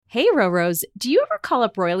Hey, Roros, do you ever call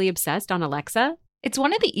up Royally Obsessed on Alexa? It's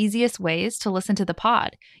one of the easiest ways to listen to the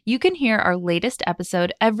pod. You can hear our latest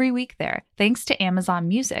episode every week there, thanks to Amazon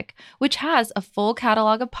Music, which has a full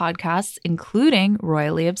catalog of podcasts, including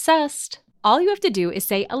Royally Obsessed. All you have to do is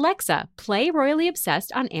say, Alexa, play Royally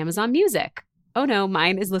Obsessed on Amazon Music. Oh no,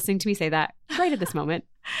 mine is listening to me say that right at this moment.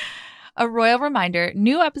 A royal reminder,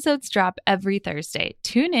 new episodes drop every Thursday.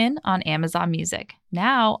 Tune in on Amazon Music.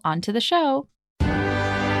 Now, on to the show.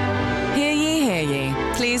 Hear ye, hear ye.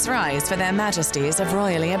 Please rise for their majesties of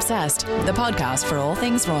Royally Obsessed, the podcast for all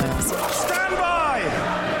things royals. Stand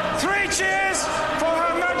by! 3 cheers for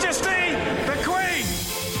Her Majesty, the Queen!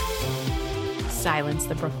 Silence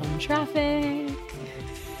the Brooklyn traffic.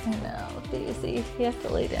 I know, Daisy, you have to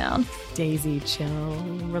lay down. Daisy, chill,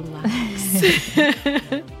 relax.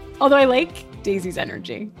 Although I like Daisy's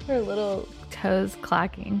energy. Her little toes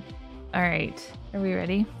clacking. All right, are we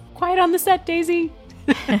ready? Quiet on the set, Daisy.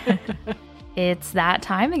 It's that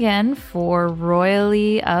time again for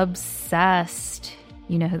Royally Obsessed.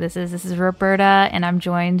 You know who this is. This is Roberta, and I'm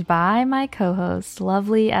joined by my co-host,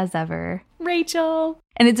 lovely as ever, Rachel.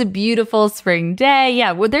 And it's a beautiful spring day.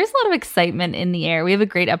 Yeah, well, there's a lot of excitement in the air. We have a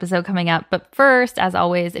great episode coming up. But first, as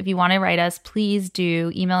always, if you want to write us, please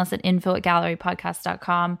do email us at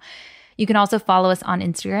info@gallerypodcast.com. You can also follow us on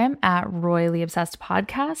Instagram at Royally Obsessed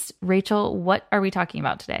Podcast. Rachel, what are we talking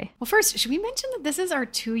about today? Well, first, should we mention that this is our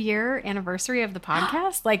 2-year anniversary of the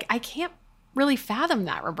podcast? I can't really fathom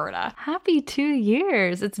that, Roberta. Happy 2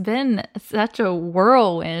 years. It's been such a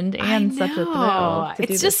whirlwind and such a thrill to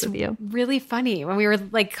do this with you. Really funny. When we were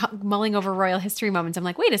mulling over royal history moments, I'm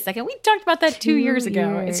like, wait a second, we talked about that 2 years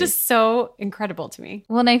ago. It's just so incredible to me.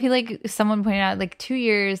 Well, and I feel like someone pointed out 2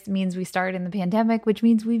 years means we started in the pandemic, which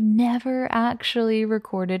means we've never actually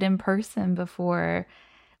recorded in person before,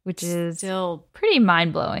 which is still pretty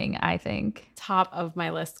mind-blowing, I think. Top of my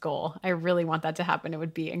list goal. I really want that to happen. It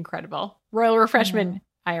would be incredible. Royal refreshment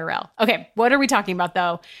IRL. Okay, what are we talking about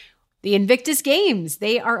though? The Invictus Games.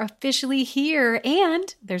 They are officially here,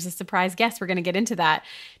 and there's a surprise guest. We're going to get into that.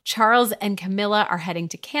 Charles and Camilla are heading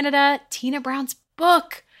to Canada. Tina Brown's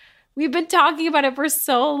book. We've been talking about it for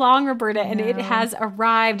so long, Roberta, and it has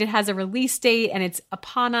arrived. It has a release date, and it's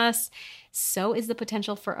upon us. So is the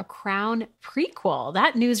potential for a Crown prequel.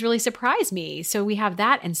 That news really surprised me. So we have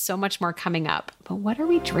that and so much more coming up. But what are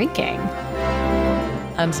we drinking?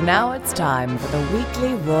 And now it's time for the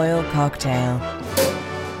weekly royal cocktail.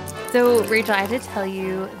 So, Rachel, I have to tell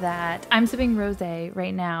you that I'm sipping rosé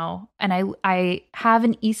right now, and I have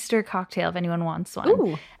an Easter cocktail if anyone wants one.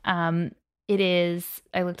 Ooh. It is,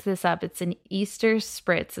 I looked this up, it's an Easter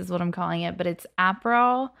spritz is what I'm calling it, but it's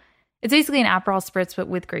Aperol. It's basically an Aperol spritz, but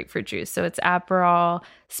with grapefruit juice. So it's Aperol,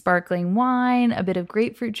 sparkling wine, a bit of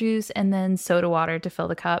grapefruit juice, and then soda water to fill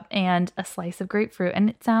the cup, and a slice of grapefruit. And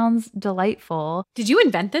it sounds delightful. Did you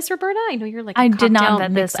invent this, Roberta? I know you're I did not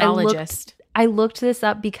invent this. Mixologist. I looked this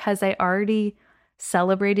up because I already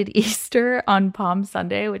celebrated Easter on Palm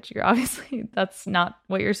Sunday, which that's not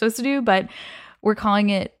what you're supposed to do, but we're calling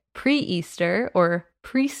it pre-Easter or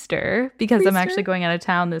Priester because I'm actually going out of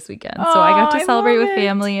town this weekend. So I got to celebrate with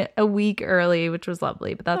family a week early, which was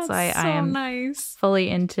lovely. But that's why I am fully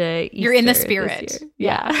into Easter. You're in the spirit.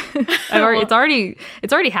 Yeah. It's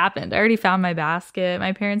already happened. I already found my basket.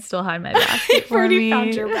 My parents still had my basket for me. You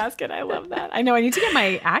found your basket. I love that. I know I need to get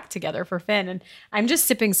my act together for Finn, and I'm just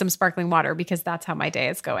sipping some sparkling water because that's how my day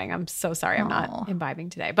is going. I'm so sorry I'm not imbibing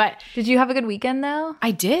today. But did you have a good weekend though?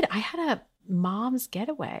 I did. I had a mom's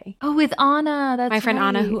getaway. Oh, with Anna. That's my friend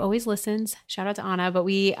Anna, who always listens. Shout out to Anna. But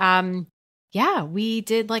we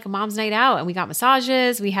did a mom's night out, and we got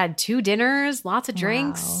massages. We had 2 dinners, lots of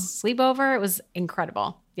drinks, sleepover. It was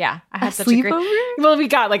incredible. Yeah. I had such a great. Well, we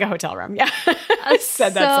got a hotel room. Yeah. I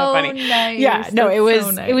said that's so funny. Nice. Yeah. No, that's it was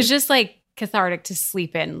so nice. It was just cathartic to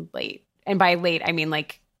sleep in late. And by late, I mean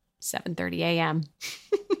 7:30 a.m.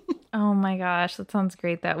 Oh my gosh, that sounds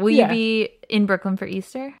great. Will you be in Brooklyn for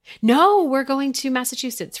Easter? No, we're going to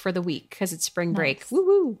Massachusetts for the week because it's spring break. Woo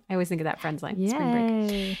woo! I always think of that Friends line. Yay. Spring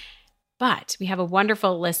break. But we have a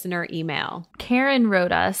wonderful listener email. Karen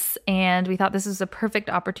wrote us, and we thought this was a perfect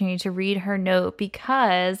opportunity to read her note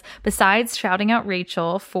because besides shouting out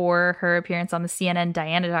Rachel for her appearance on the CNN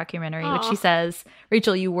Diana documentary, which she says,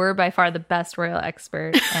 Rachel, you were by far the best royal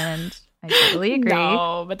expert, and I totally agree.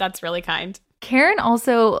 No, but that's really kind. Karen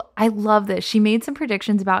also, I love this. She made some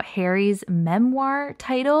predictions about Harry's memoir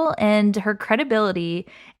title, and her credibility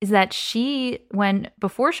is that she,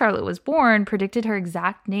 before Charlotte was born, predicted her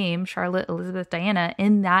exact name, Charlotte Elizabeth Diana,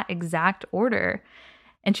 in that exact order.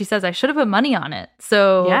 And she says, I should have put money on it.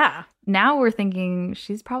 So yeah, now we're thinking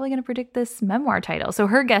she's probably going to predict this memoir title. So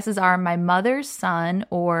her guesses are My Mother's Son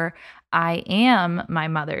or I Am My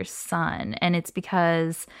Mother's Son. And it's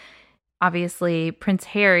because obviously Prince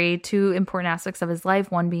Harry, two important aspects of his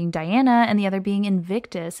life, one being Diana and the other being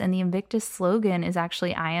Invictus. And the Invictus slogan is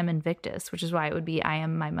actually I am Invictus, which is why it would be I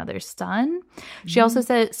am my mother's son. She also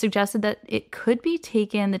suggested that it could be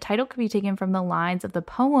taken, the title could be taken from the lines of the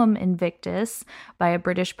poem Invictus by a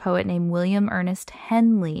British poet named William Ernest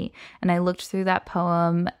Henley. And I looked through that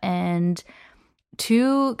poem, and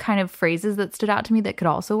two kind of phrases that stood out to me that could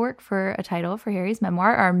also work for a title for Harry's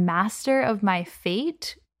memoir are Master of My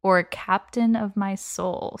Fate or Captain of My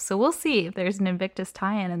Soul. So we'll see if there's an Invictus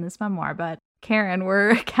tie-in in this memoir. But Karen,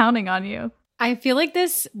 we're counting on you. I feel like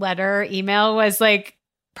this email was like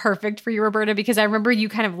perfect for you, Roberta, because I remember you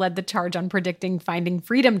kind of led the charge on predicting Finding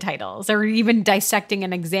Freedom titles, or even dissecting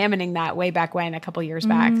and examining that way back when, a couple years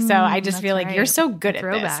back. So I just feel like you're so good at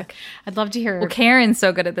this. I'd love to hear. Well, Karen's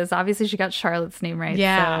so good at this. Obviously, she got Charlotte's name right.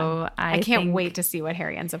 Yeah. So I can't wait to see what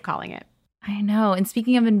Harry ends up calling it. I know. And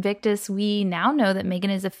speaking of Invictus, we now know that Meghan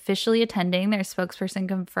is officially attending. Their spokesperson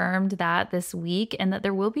confirmed that this week, and that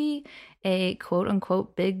there will be a quote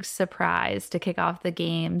unquote big surprise to kick off the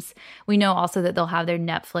games. We know also that they'll have their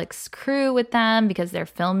Netflix crew with them because they're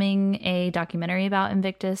filming a documentary about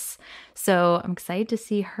Invictus. So I'm excited to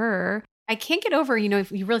see her. I can't get over,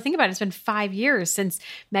 if you really think about it, it's been 5 years since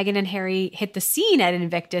Meghan and Harry hit the scene at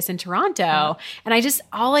Invictus in Toronto. And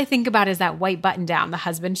all I think about is that white button down, the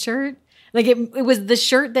husband shirt. Like it was the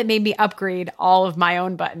shirt that made me upgrade all of my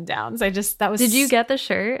own button downs. Did you get the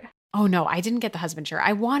shirt? Oh no, I didn't get the husband shirt.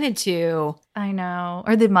 I wanted to. I know.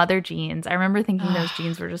 Or the mother jeans. I remember thinking those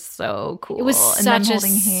jeans were just so cool. It was such a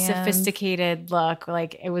sophisticated look.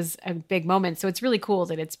 Like it was a big moment. So it's really cool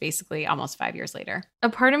that it's basically almost 5 years later. A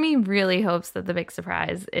part of me really hopes that the big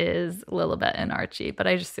surprise is Lilibet and Archie, but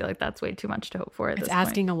I just feel like that's way too much to hope for at this point. It's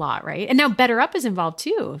asking a lot, right? And now Better Up is involved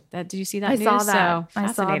too. Did you see that news? I saw that.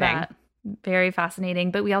 I saw that. Very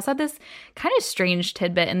fascinating. But we also had this kind of strange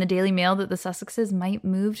tidbit in the Daily Mail that the Sussexes might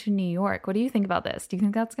move to New York. What do you think about this? Do you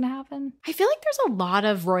think that's going to happen? I feel like there's a lot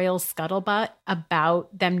of royal scuttlebutt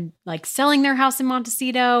about them like selling their house in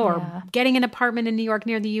Montecito or getting an apartment in New York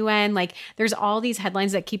near the UN. Like there's all these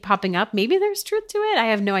headlines that keep popping up. Maybe there's truth to it. I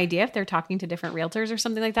have no idea if they're talking to different realtors or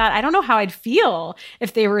something like that. I don't know how I'd feel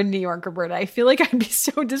if they were in New York, Roberta. I feel like I'd be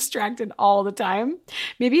so distracted all the time.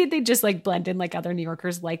 Maybe they just like blend in like other New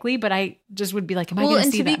Yorkers likely, but I just would be like, am I going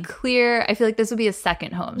to see them? And to be clear, I feel like this would be a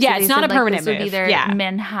second home. Yeah, it's not a permanent move. This would be their move.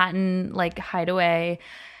 Manhattan like hideaway.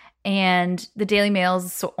 And the Daily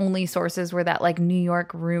Mail's only sources were that like New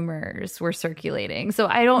York rumors were circulating. So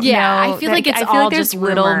I don't know. I feel like it's all just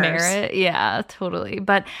little rumors. merit. Yeah, totally.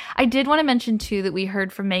 But I did want to mention too that we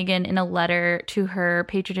heard from Meghan in a letter to her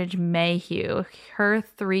patronage Mayhew. Her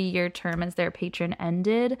 3-year term as their patron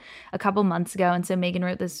ended a couple months ago. And so Meghan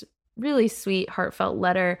wrote this really sweet, heartfelt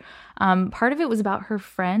letter. Part of it was about her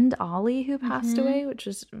friend Ollie who passed away, which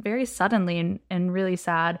was very suddenly and really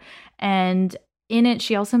sad. And in it,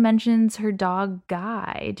 she also mentions her dog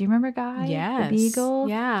Guy. Do you remember Guy? Yes. The beagle?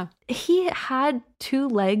 Yeah. He had 2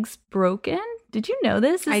 legs broken. Did you know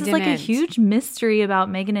this? This I is didn't. like a huge mystery about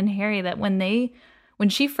Meghan and Harry, that when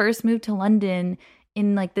she first moved to London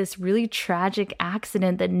in like this really tragic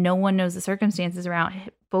accident that no one knows the circumstances around,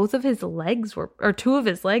 both of his legs were, or 2 of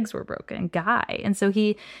his legs were broken, Guy. And so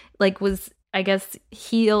he like was, I guess,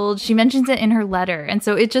 healed. She mentions it in her letter. And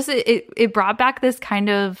so it brought back this kind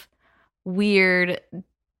of weird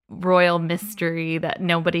royal mystery that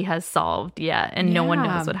nobody has solved yet, and no one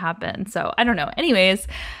knows what happened. So I don't know. Anyways,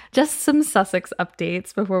 just some Sussex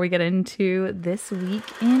updates before we get into this week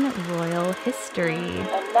in royal history.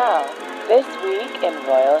 And now, this week in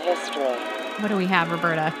royal history. What do we have,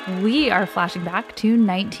 Roberta? We are flashing back to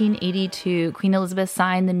 1982. Queen Elizabeth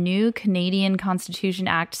signed the new Canadian Constitution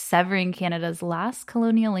Act, severing Canada's last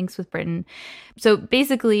colonial links with Britain. So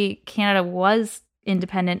basically, Canada was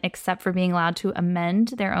independent except for being allowed to amend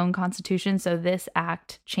their own constitution. So this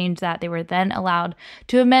act changed that. They were then allowed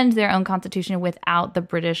to amend their own constitution without the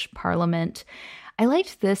British Parliament. I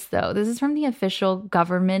liked this, though. This is from the official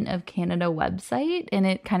Government of Canada website, and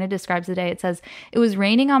it kind of describes the day. It says, it was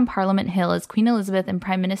raining on Parliament Hill as Queen Elizabeth and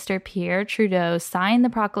Prime Minister Pierre Trudeau signed the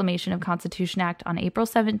Proclamation of Constitution Act on April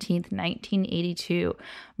 17th, 1982.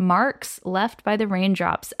 Marks left by the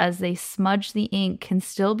raindrops as they smudge the ink can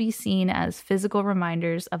still be seen as physical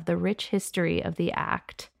reminders of the rich history of the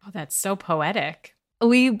act. Oh, that's so poetic.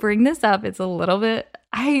 We bring this up. It's a little bit...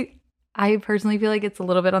 I personally feel like it's a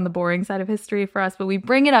little bit on the boring side of history for us, but we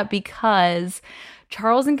bring it up because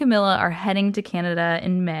Charles and Camilla are heading to Canada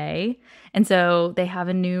in May. And so they have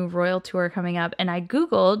a new royal tour coming up. And I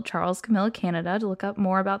Googled Charles, Camilla, Canada to look up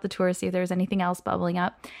more about the tour, see if there's anything else bubbling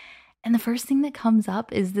up. And the first thing that comes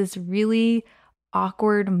up is this really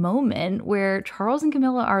awkward moment where Charles and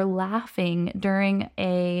Camilla are laughing during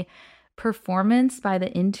a performance by the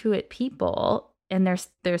Intuit people. And there's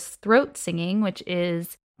throat singing, which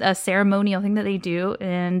is a ceremonial thing that they do,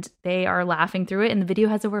 and they are laughing through it. And the video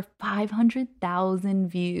has over 500,000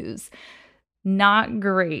 views. Not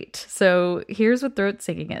great. So here's what throat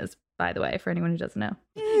singing is, by the way, for anyone who doesn't know.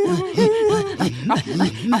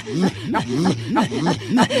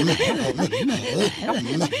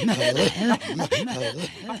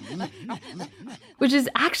 Which is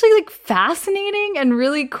actually like fascinating and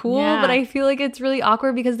really cool, but I feel like it's really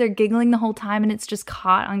awkward because they're giggling the whole time and it's just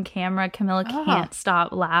caught on camera. Camilla can't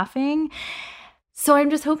stop laughing. So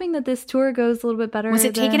I'm just hoping that this tour goes a little bit better. Was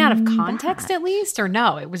it taken out of context at least, or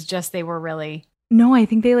no? It was just they were really... No, I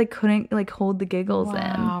think they like couldn't like hold the giggles in.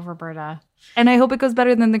 Wow, Roberta. And I hope it goes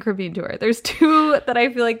better than the Caribbean tour. There's two that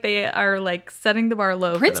I feel like they are like setting the bar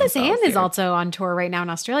low. Princess Anne is also on tour right now in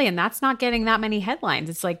Australia, and that's not getting that many headlines.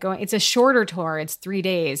 It's like it's a shorter tour. It's 3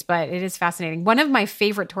 days, but it is fascinating. One of my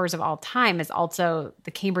favorite tours of all time is also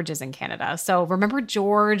the Cambridges in Canada. So remember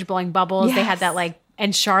George blowing bubbles? Yes. They had that like,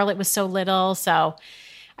 and Charlotte was so little. So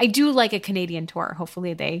I do like a Canadian tour.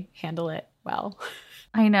 Hopefully they handle it well.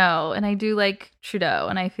 I know. And I do like Trudeau.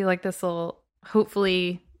 And I feel like this will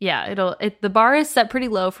hopefully, the bar is set pretty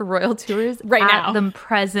low for royal tours right now. At the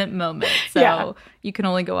present moment. So you can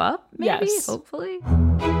only go up, maybe, hopefully.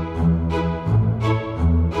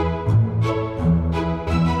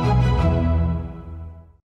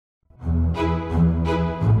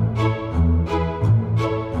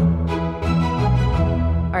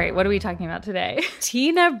 All right, what are we talking about today?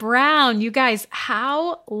 Tina Brown. You guys,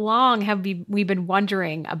 how long have we been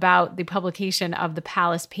wondering about the publication of the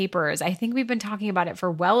Palace Papers? I think we've been talking about it for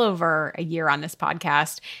well over a year on this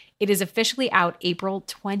podcast. It is officially out April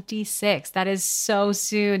 26th. That is so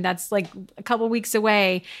soon. That's like a couple weeks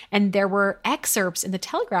away. And there were excerpts in the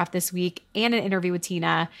Telegraph this week and an interview with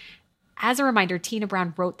Tina. As a reminder, Tina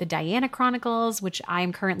Brown wrote the Diana Chronicles, which I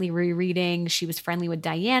am currently rereading. She was friendly with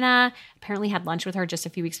Diana, apparently had lunch with her just a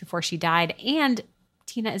few weeks before she died. And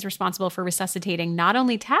Tina is responsible for resuscitating not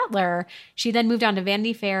only Tatler, she then moved on to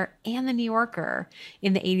Vanity Fair and The New Yorker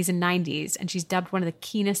in the 80s and 90s. And she's dubbed one of the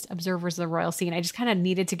keenest observers of the royal scene. I just kind of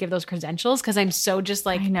needed to give those credentials because I'm so just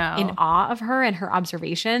like in awe of her and her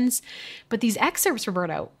observations. But these excerpts,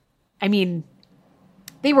 Roberto, I mean...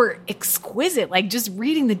 they were exquisite, like just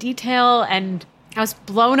reading the detail, and I was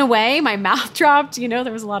blown away. My mouth dropped. You know,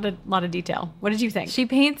 there was a lot of detail. What did you think? She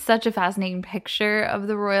paints such a fascinating picture of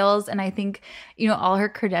the royals, and I think, you know, all her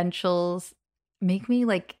credentials make me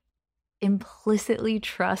like implicitly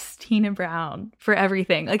trust Tina Brown for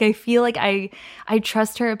everything. Like I feel like I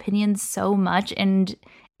trust her opinions so much, and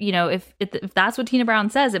you know, if that's what Tina Brown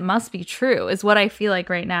says, it must be true, is what I feel like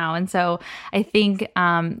right now. And so I think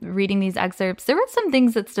reading these excerpts, there were some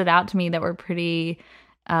things that stood out to me that were pretty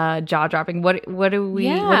jaw-dropping. What stood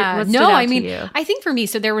out to you? I think for me,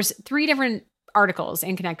 so there was 3 different articles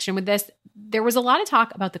in connection with this. There was a lot of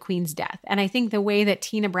talk about the Queen's death. And I think the way that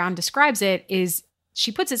Tina Brown describes it is,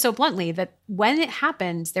 she puts it so bluntly that when it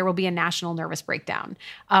happens, there will be a national nervous breakdown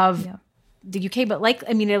of the UK, but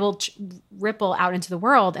it will ripple out into the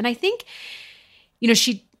world. And I think, you know,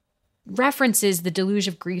 she references the deluge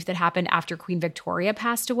of grief that happened after Queen Victoria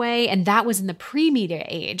passed away. And that was in the pre-media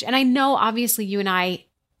age. And I know obviously you and I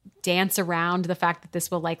dance around the fact that this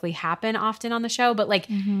will likely happen often on the show, but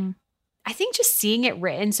I think just seeing it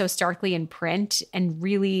written so starkly in print and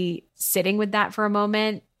really sitting with that for a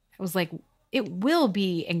moment, I was like, it will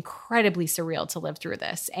be incredibly surreal to live through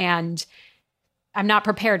this. And I'm not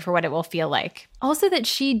prepared for what it will feel like. Also that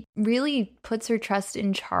she really puts her trust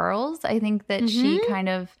in Charles. I think that she kind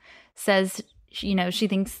of says, you know, she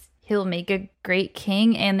thinks he'll make a great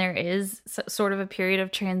king, and there is sort of a period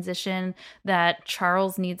of transition that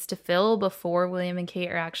Charles needs to fill before William and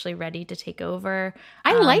Kate are actually ready to take over.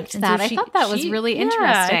 I liked that. So I thought that was really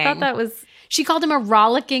interesting. I thought that was... She called him a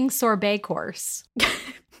rollicking sorbet course.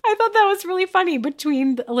 I thought that was really funny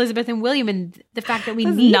between Elizabeth and William, and the fact that we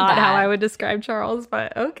need not that. How I would describe Charles,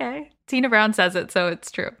 but okay. Tina Brown says it, so it's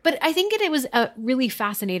true. But I think it was really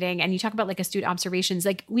fascinating, and you talk about like astute observations.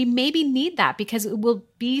 Like we maybe need that because it will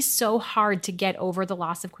be so hard to get over the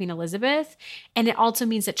loss of Queen Elizabeth, and it also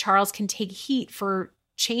means that Charles can take heat for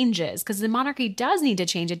changes because the monarchy does need to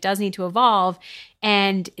change. It does need to evolve,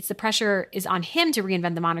 and it's the pressure is on him to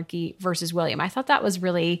reinvent the monarchy versus William. I thought that was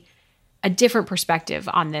really a different perspective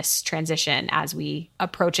on this transition as we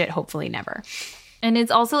approach it, hopefully never. And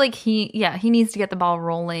it's also like he needs to get the ball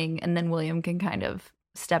rolling, and then William can kind of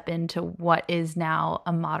step into what is now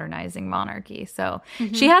a modernizing monarchy. So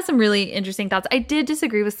she has some really interesting thoughts. I did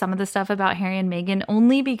disagree with some of the stuff about Harry and Meghan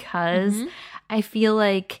only because I feel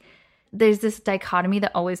like there's this dichotomy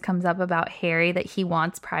that always comes up about Harry, that he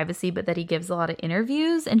wants privacy, but that he gives a lot of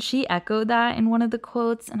interviews. And she echoed that in one of the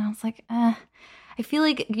quotes. And I was like, I feel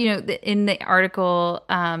like, in the article,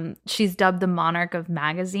 she's dubbed the monarch of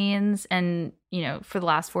magazines. And, for the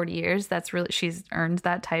last 40 years, that's really, she's earned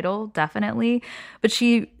that title, definitely. But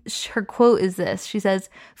her quote is this. She says,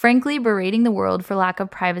 frankly, berating the world for lack of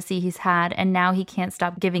privacy he's had, and now he can't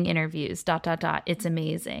stop giving interviews, ... It's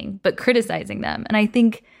amazing. But criticizing them. And I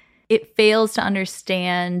think it fails to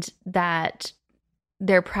understand that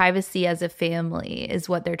their privacy as a family is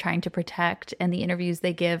what they're trying to protect, and the interviews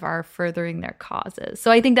they give are furthering their causes. So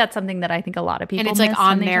I think that's something that I think a lot of people miss. And it's like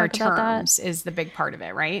on their terms is the big part of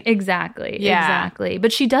it, right? Exactly. Yeah. Exactly.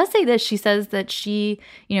 But she does say this. She says that she,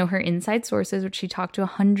 her inside sources, which she talked to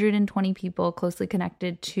 120 people closely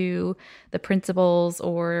connected to the principals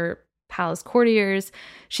or palace courtiers.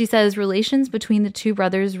 She says relations between the two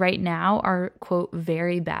brothers right now are, quote,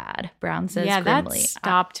 very bad. Brown says grimly. That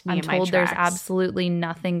stopped me I'm in my told tracks. There's absolutely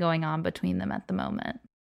nothing going on between them at the moment.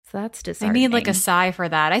 So that's disheartening. I need like a sigh for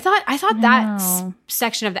that. I thought that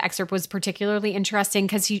section of the excerpt was particularly interesting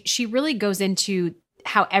because she really goes into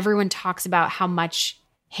how everyone talks about how much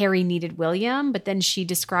Harry needed William, but then she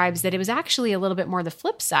describes that it was actually a little bit more the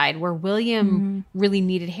flip side, where William really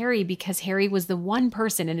needed Harry because Harry was the one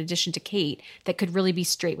person, in addition to Kate, that could really be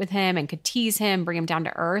straight with him and could tease him, bring him down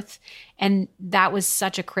to earth. And that was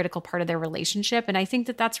such a critical part of their relationship. And I think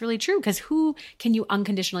that that's really true, because who can you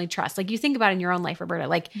unconditionally trust? Like, you think about it in your own life, Roberta,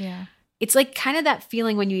 like it's like kind of that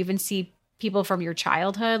feeling when you even see people from your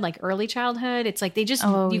childhood, like early childhood. It's like they just,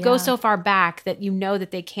 go so far back that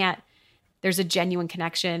that they can't, there's a genuine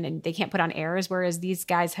connection and they can't put on airs. Whereas these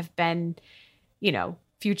guys have been,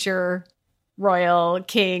 future royal,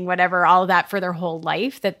 king, whatever, all of that for their whole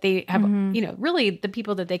life, that they have, really the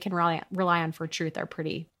people that they can rely on for truth are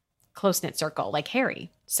pretty close-knit circle, like Harry.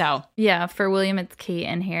 So yeah, for William, it's Kate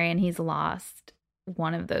and Harry, and he's lost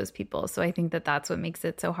one of those people. So I think that that's what makes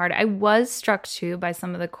it so hard. I was struck too by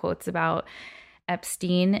some of the quotes about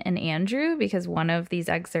Epstein and Andrew, because one of these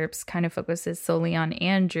excerpts kind of focuses solely on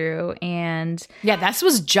Andrew. And yeah, this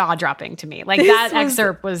was jaw-dropping to me. Like, that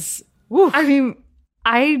excerpt was, woof. I mean,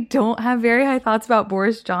 I don't have very high thoughts about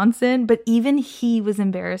Boris Johnson, but even he was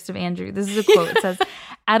embarrassed of Andrew. This is a quote. It says,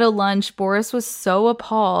 at a lunch, Boris was so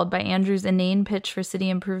appalled by Andrew's inane pitch for city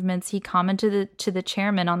improvements, he commented to the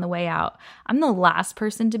chairman on the way out, I'm the last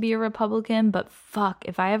person to be a Republican, but fuck,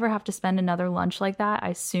 if I ever have to spend another lunch like that,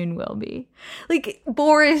 I soon will be. Like,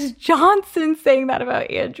 Boris Johnson saying that about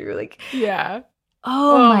Andrew. Like, yeah.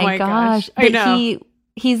 Oh my gosh. I know.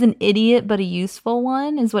 He's an idiot, but a useful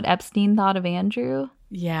one, is what Epstein thought of Andrew.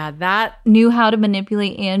 Yeah, that knew how to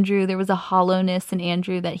manipulate Andrew. There was a hollowness in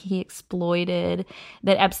Andrew that he exploited,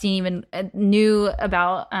 that Epstein even knew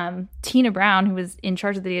about. Tina Brown, who was in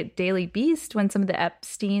charge of the Daily Beast when some of the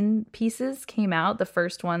Epstein pieces came out, the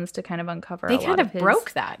first ones to kind of uncover they kind of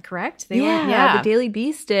broke that, correct? The Daily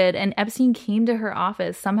Beast did. And Epstein came to her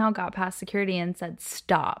office, somehow got past security and said,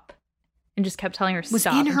 stop. And just kept telling her, stop. Was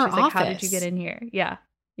in her office. like, how did you get in here? Yeah.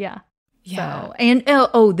 Yeah. So, and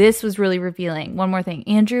this was really revealing. One more thing.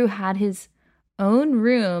 Andrew had his own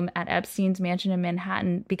room at Epstein's mansion in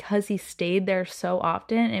Manhattan because he stayed there so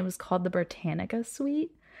often. It was called the Britannica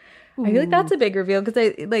Suite. Ooh. I feel like that's a big reveal because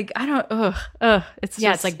it's like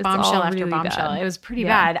bombshell after really bombshell. Bad. It was pretty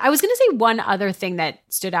bad. I was going to say one other thing that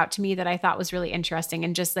stood out to me that I thought was really interesting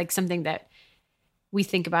and just like something that we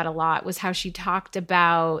think about a lot was how she talked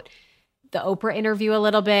about the Oprah interview a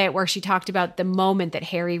little bit, where she talked about the moment that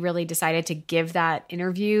Harry really decided to give that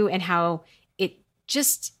interview and how it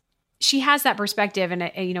just, she has that perspective. And,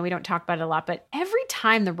 we don't talk about it a lot, but every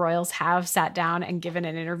time the royals have sat down and given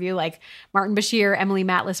an interview, like Martin Bashir, Emily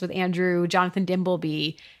Matlas with Andrew, Jonathan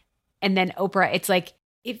Dimbleby, and then Oprah, it's like,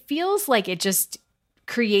 it feels like it just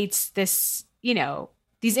creates this,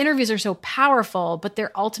 these interviews are so powerful, but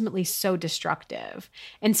they're ultimately so destructive.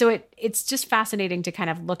 And so it's just fascinating to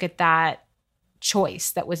kind of look at that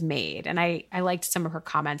choice that was made. And I liked some of her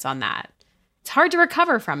comments on that. It's hard to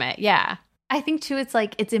recover from it. Yeah. I think too, it's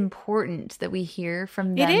like, it's important that we hear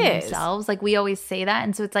from them themselves. Like, we always say that.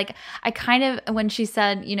 And so it's like, I kind of, when she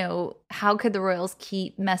said, how could the royals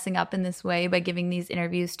keep messing up in this way by giving these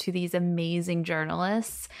interviews to these amazing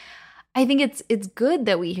journalists? I think it's good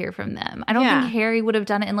that we hear from them. I don't think Harry would have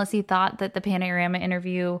done it unless he thought that the Panorama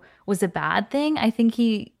interview was a bad thing. I think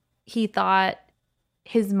he he thought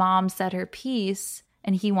his mom said her piece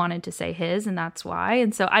and he wanted to say his, and that's why.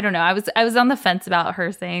 And so I don't know. I was on the fence about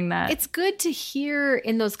her saying that. It's good to hear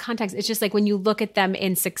in those contexts. It's just like when you look at them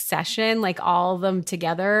in succession, like all of them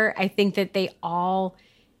together, I think that they all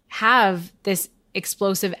have this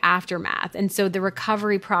explosive aftermath. And so the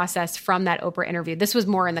recovery process from that Oprah interview, this was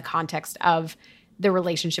more in the context of the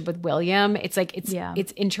relationship with William. It's like,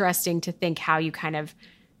 it's interesting to think how you kind of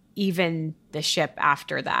even the ship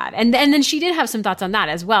after that. And then she did have some thoughts on that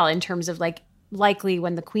as well, in terms of like, likely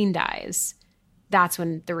when the Queen dies, that's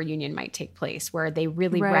when the reunion might take place, where they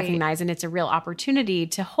really recognize, and it's a real opportunity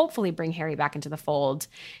to hopefully bring Harry back into the fold,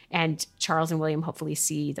 and Charles and William hopefully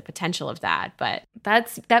see the potential of that. But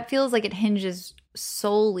that feels like it hinges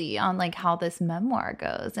solely on like how this memoir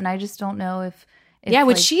goes, and I just don't know if what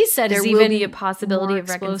like, she said there is will even be a possibility of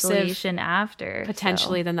reconciliation after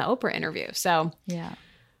potentially than the Oprah interview. So yeah.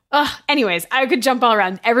 Anyways, I could jump all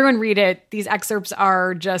around. Everyone read it. These excerpts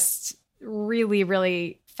are just really,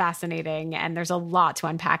 really fascinating, and there's a lot to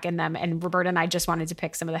unpack in them. And Roberta and I just wanted to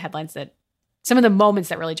pick some of the moments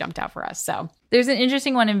that really jumped out for us. So there's an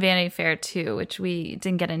interesting one in Vanity Fair too, which we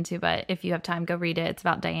didn't get into, but if you have time, go read it. It's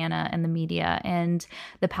about Diana and the media and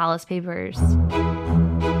the Palace Papers.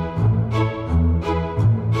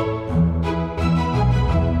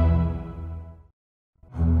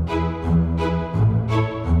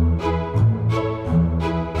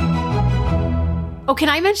 Oh, can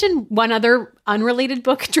I mention one other unrelated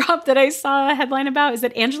book drop that I saw a headline about? Is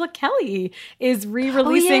that Angela Kelly is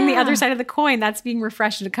re-releasing The Other Side of the Coin. That's being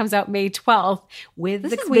refreshed, and it comes out May 12th with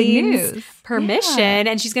the Queen's permission.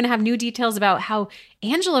 And she's going to have new details about how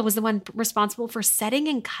Angela was the one responsible for setting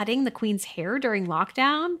and cutting the Queen's hair during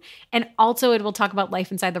lockdown. And also it will talk about life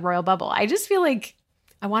inside the royal bubble. I just feel like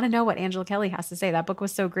I want to know what Angela Kelly has to say. That book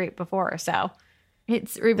was so great before, so...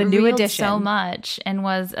 It's the new edition so much and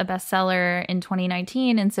was a bestseller in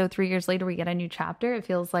 2019. And so 3 years later, we get a new chapter. It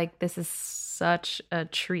feels like this is such a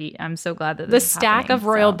treat. I'm so glad that this is stack of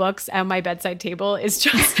royal books at my bedside table is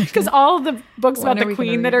just because all the books about the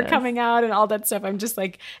Queen that are coming out and all that stuff. I'm just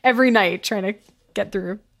like every night trying to get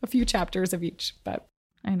through a few chapters of each. But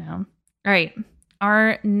I know. All right.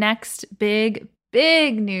 Our next big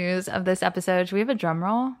news of this episode. Should we have a drum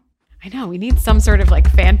roll? I know. We need some sort of like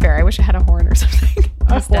fanfare. I wish I had a horn or something.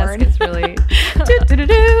 This desk is really...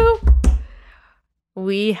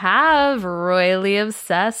 We have Royally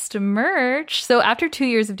Obsessed merch. So after 2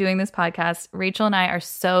 years of doing this podcast, Rachel and I are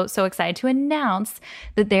so excited to announce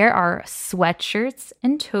that there are sweatshirts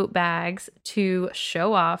and tote bags to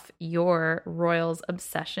show off your Royals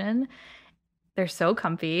obsession. They're so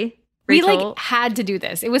comfy. Rachel, we like had to do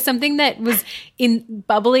this. It was something that was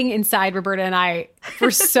bubbling inside Roberta and I for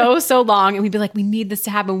so long. And we'd be like, we need this to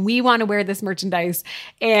happen. We want to wear this merchandise.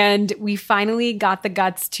 And we finally got the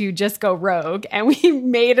guts to just go rogue. And we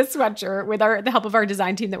made a sweatshirt with the help of our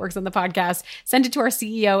design team that works on the podcast, sent it to our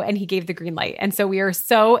CEO, and he gave the green light. And so we are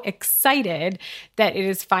so excited that it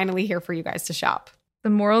is finally here for you guys to shop. The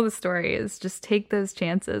moral of the story is just take those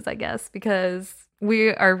chances, I guess, because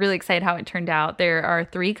we are really excited how it turned out. There are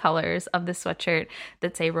 3 colors of the sweatshirt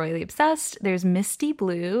that say Royally Obsessed. There's Misty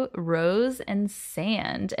Blue, Rose, and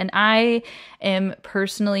Sand. And I am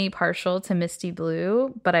personally partial to Misty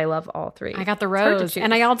Blue, but I love all 3. I got the Rose.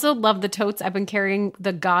 And I also love the totes. I've been carrying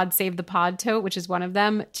the God Save the Pod tote, which is one of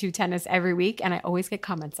them, to tennis every week. And I always get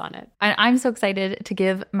comments on it. I'm so excited to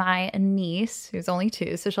give my niece, who's only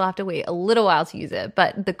 2, so she'll have to wait a little while to use it,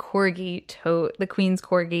 but the Corgi tote, the Queen's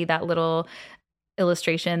Corgi, that little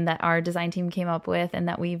illustration that our design team came up with and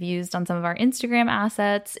that we've used on some of our Instagram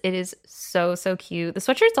assets. It is so cute. The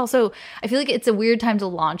sweatshirt's also, I feel like it's a weird time to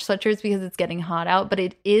launch sweatshirts because it's getting hot out, but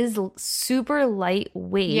it is super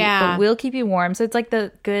lightweight, but will keep you warm. So it's like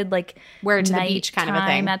the good like wear it to the beach kind of a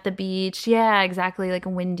thing. At the beach. Yeah, exactly. Like a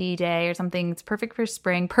windy day or something. It's perfect for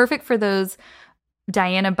spring. Perfect for those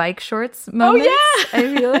Diana bike shorts moments. Oh yeah,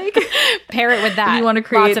 I feel like pair it with that. You want to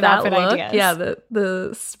create that look, ideas. Yeah,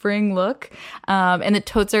 the spring look. And the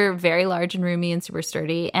totes are very large and roomy and super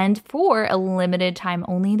sturdy. And for a limited time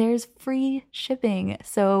only, there's free shipping.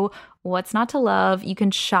 So what's not to love? You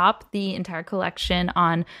can shop the entire collection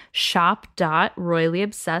on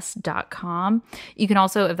shop.royallyobsessed.com. You can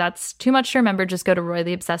also, if that's too much to remember, just go to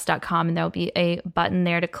royallyobsessed.com and there'll be a button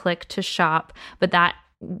there to click to shop. But that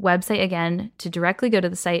website again to directly go to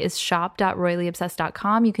the site is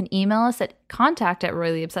shop.royallyobsessed.com. You can email us at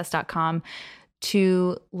contact@royallyobsessed.com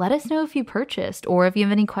to let us know if you purchased or if you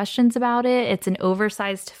have any questions about it. It's an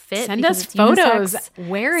oversized fit. Send us photos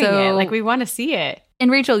wearing it. Like we want to see it.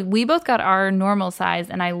 And Rachel, we both got our normal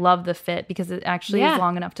size and I love the fit because it actually is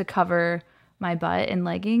long enough to cover my butt in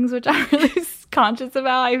leggings, which I'm really conscious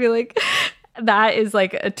about. I feel like that is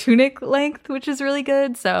like a tunic length, which is really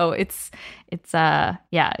good. So it's a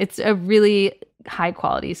really high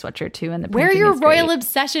quality sweatshirt too. And the Wear printing your is great. royal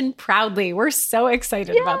obsession proudly. We're so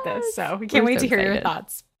excited about this. So we can't We're wait so to hear your excited.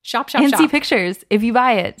 thoughts. Shop. And see pictures. If you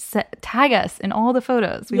buy it, tag us in all the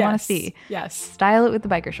photos we want to see. Yes. Style it with the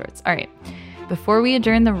biker shorts. All right. Before we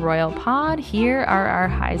adjourn the royal pod, here are our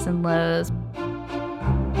highs and lows.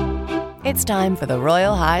 It's time for the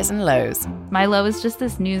royal highs and lows. My low is just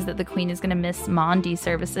this news that the Queen is going to miss Maundy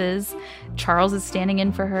services. Charles is standing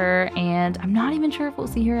in for her, and I'm not even sure if we'll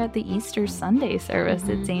see her at the Easter Sunday service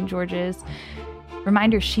at St. George's.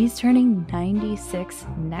 Reminder, she's turning 96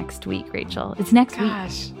 next week, Rachel. It's next week.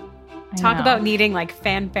 Gosh. I Talk know. about needing like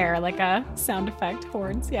fanfare, like a sound effect,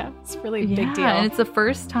 horns. Yeah, it's really a big deal. And it's the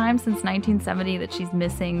first time since 1970 that she's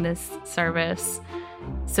missing this service.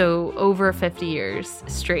 So over 50 years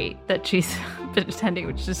straight that she's been attending,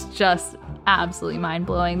 which is just absolutely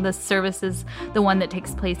mind-blowing. The service is the one that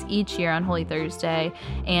takes place each year on Holy Thursday,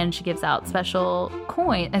 and she gives out special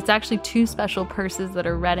coins. It's actually 2 special purses that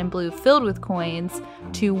are red and blue filled with coins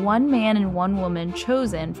to one man and one woman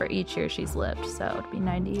chosen for each year she's lived. So it'd be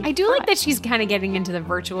 90. I do like that she's kind of getting into the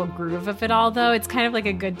virtual groove of it all, though. It's kind of like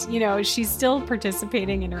a good, she's still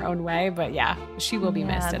participating in her own way, but yeah, she will be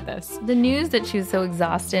missed at this. The news that she was so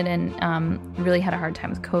exhausted and really had a hard time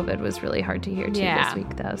with COVID was really hard to hear too this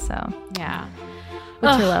week, though. So Yeah.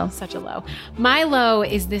 what's your low? Such a low. My low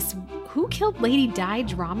is this Who Killed Lady Di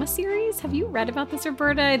drama series. Have you read about this,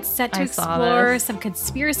 Roberta? It's set to I saw explore this. some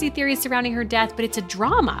conspiracy theories surrounding her death, but it's a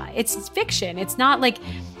drama. It's fiction. It's not like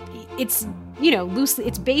it's loosely,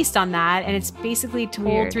 it's based on that, and it's basically told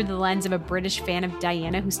Weird. through the lens of a British fan of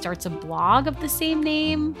Diana who starts a blog of the same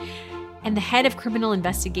name. And the head of criminal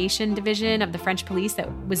investigation division of the French police that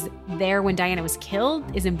was there when Diana was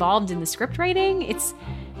killed is involved in the script writing. It's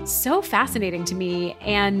so fascinating to me.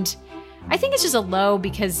 And I think it's just a low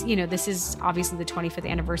because, this is obviously the 25th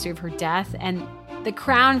anniversary of her death. And The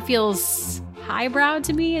Crown feels highbrow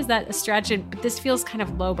to me. Is that a stretch? But this feels kind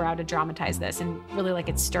of lowbrow to dramatize this and really like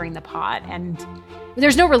it's stirring the pot. And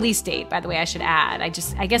there's no release date, by the way, I should add. I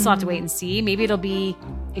guess I'll have to wait and see. Maybe it'll be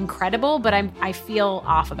incredible, but I feel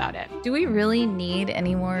off about it. Do we really need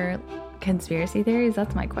any more conspiracy theories?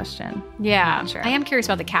 That's my question. Yeah, I'm not sure. I am curious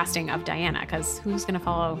about the casting of Diana because who's going to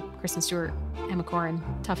follow Kristen Stewart, Emma Corrin,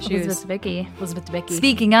 tough shoes, Elizabeth Debicki.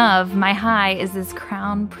 Speaking of, my high is this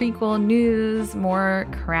Crown prequel news, more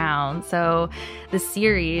Crown. So the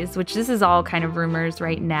series, which this is all kind of rumors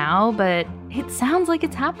right now, but it sounds like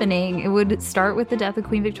it's happening. It would start with the death of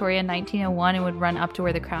Queen Victoria in 1901 and would run up to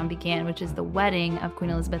where the Crown began, which is the wedding of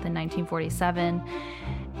Queen Elizabeth in 1947.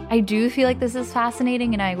 I do feel like this is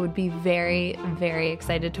fascinating, and I would be very, very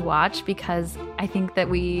excited to watch because I think that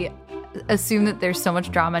we assume that there's so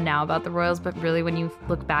much drama now about the royals, but really when you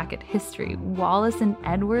look back at history, Wallace and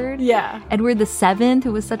Edward. Yeah. Edward VII,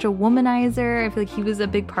 who was such a womanizer. I feel like he was a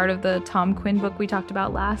big part of the Tom Quinn book we talked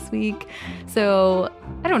about last week. So,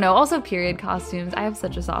 I don't know. Also, period costumes. I have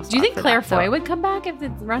such a soft spot Do you think for Claire that, so Foy would come back if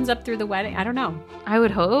it runs up through the wedding? I don't know. I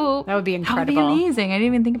would hope. That would be That incredible. would be amazing. I didn't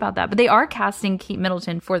even think about that. But they are casting Kate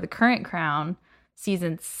Middleton for the current Crown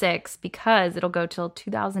season 6 because it'll go till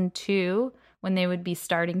 2002 when they would be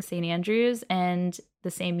starting St. Andrews and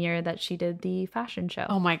the same year that she did the fashion show.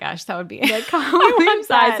 Oh my gosh, that would be want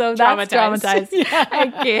that so that's traumatized. Yeah.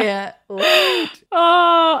 I can't wait.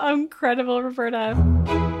 Oh, incredible, Roberta.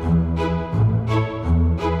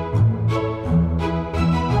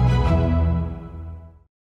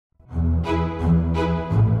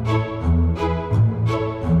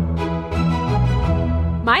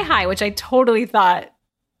 My high, which I totally thought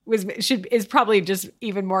is probably just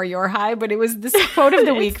even more your high, but it was this quote of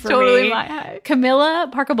the week It's for totally me. my high. Camilla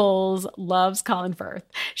Parker Bowles loves Colin Firth.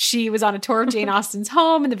 She was on a tour of Jane Austen's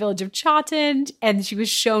home in the village of Chawton, and she was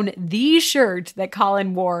shown the shirt that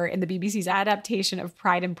Colin wore in the BBC's adaptation of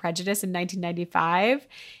Pride and Prejudice in 1995.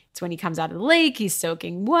 It's when he comes out of the lake, he's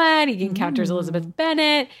soaking wet, he encounters Elizabeth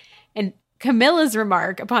Bennet, and Camilla's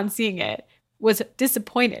remark upon seeing it was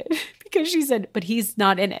disappointed because she said, but he's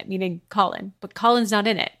not in it, meaning Colin. But Colin's not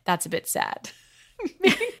in it. That's a bit sad.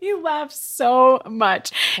 You laugh so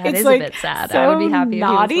much. That is a bit sad. I would be happy if he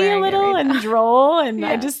was naughty wearing a it little right now. and droll. And Yeah.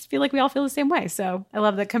 I just feel like we all feel the same way. So I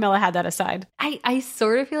love that Camilla had that aside. I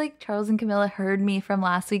sort of feel like Charles and Camilla heard me from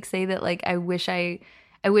last week say that like I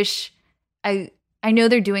know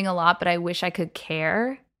they're doing a lot, but I wish I could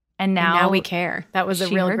care. And now we care. That was a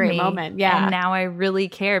she real heard great me, moment. Yeah. And now I really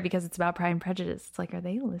care because it's about Pride and Prejudice. It's like, are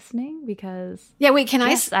they listening? Because yeah, wait,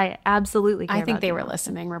 yes, I absolutely care I think about they Jane were Austen.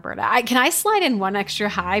 listening, Roberta. Can I slide in one extra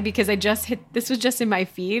high because I just hit, this was just in my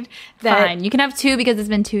feed. That, Fine. You can have 2 because it's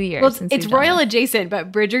been 2 years. well, since it's we've done royal this. adjacent,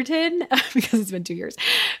 but Bridgerton, because it's been 2 years.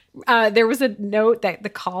 There was a note that the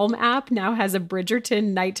Calm app now has a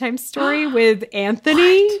Bridgerton nighttime story with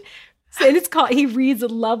Anthony. And it's called, he reads a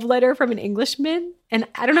love letter from an Englishman. And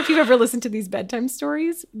I don't know if you've ever listened to these bedtime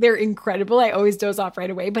stories. They're incredible. I always doze off right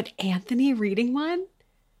away. But Anthony reading one?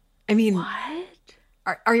 I mean, What?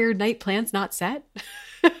 are your night plans not set?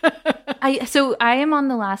 So I am on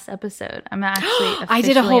the last episode. I'm actually I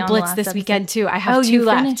did a officially whole on the blitz last this episode. weekend too. I have Oh, 2 you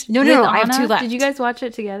left. finished No, with I have 2 Anna? left. Did you guys watch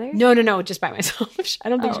it together? No, just by myself. I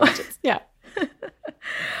don't think she watches. Yeah.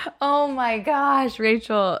 Oh my gosh,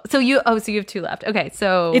 Rachel. So you have 2 left. Okay,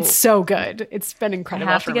 so It's so good. It's been I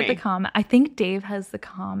incredible have for to get me. the Calm. I think Dave has the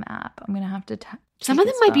Calm app. I'm gonna have to. Some of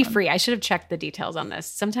them might be free. I should have checked the details on this.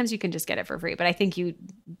 Sometimes you can just get it for free, but I think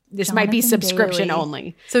this might be Jonathan subscription Bailey.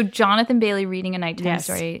 only. So Jonathan Bailey reading a nighttime Yes.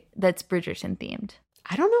 story that's Bridgerton themed.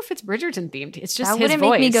 I don't know if it's Bridgerton themed. It's just That his wouldn't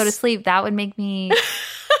voice. make me go to sleep. That would make me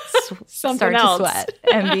Something start else. to sweat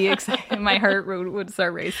and be excited. My heart would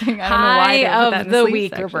start racing. I don't know why. they High put that of in the sleep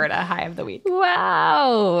week, section. Roberta. High of the week.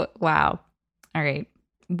 Wow. All right.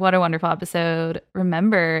 What a wonderful episode.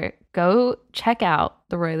 Remember, go check out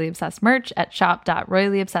the Royally Obsessed merch at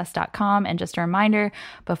shop.royallyobsessed.com. And just a reminder,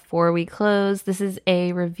 before we close, this is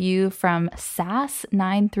a review from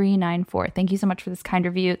Sass9394. Thank you so much for this kind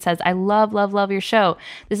review. It says, I love your show.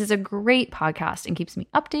 This is a great podcast and keeps me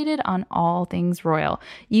updated on all things royal.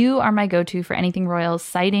 You are my go-to for anything royal,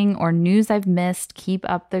 sighting or news I've missed. Keep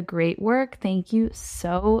up the great work. Thank you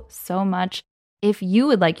so much. If you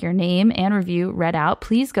would like your name and review read out,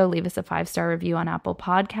 please go leave us a 5-star review on Apple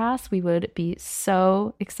Podcasts. We would be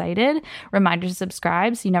so excited. Reminder to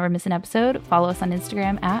subscribe so you never miss an episode. Follow us on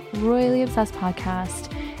Instagram at Royally Obsessed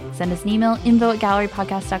Podcast. Send us an email,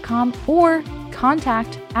 info@gallerypodcast.com or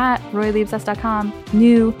contact at royallyobsessed.com.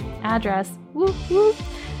 New address. Woo, woo.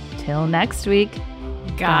 Till next week,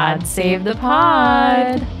 God save the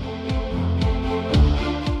pod.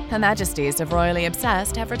 Her Majesties of Royally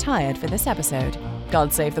Obsessed have retired for this episode.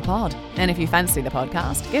 God save the pod. And if you fancy the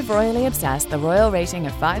podcast, give Royally Obsessed the royal rating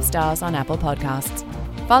of 5 stars on Apple Podcasts.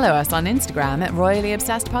 Follow us on Instagram at Royally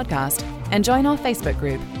Obsessed Podcast and join our Facebook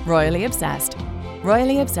group, Royally Obsessed.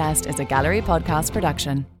 Royally Obsessed is a Gallery Podcast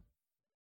production.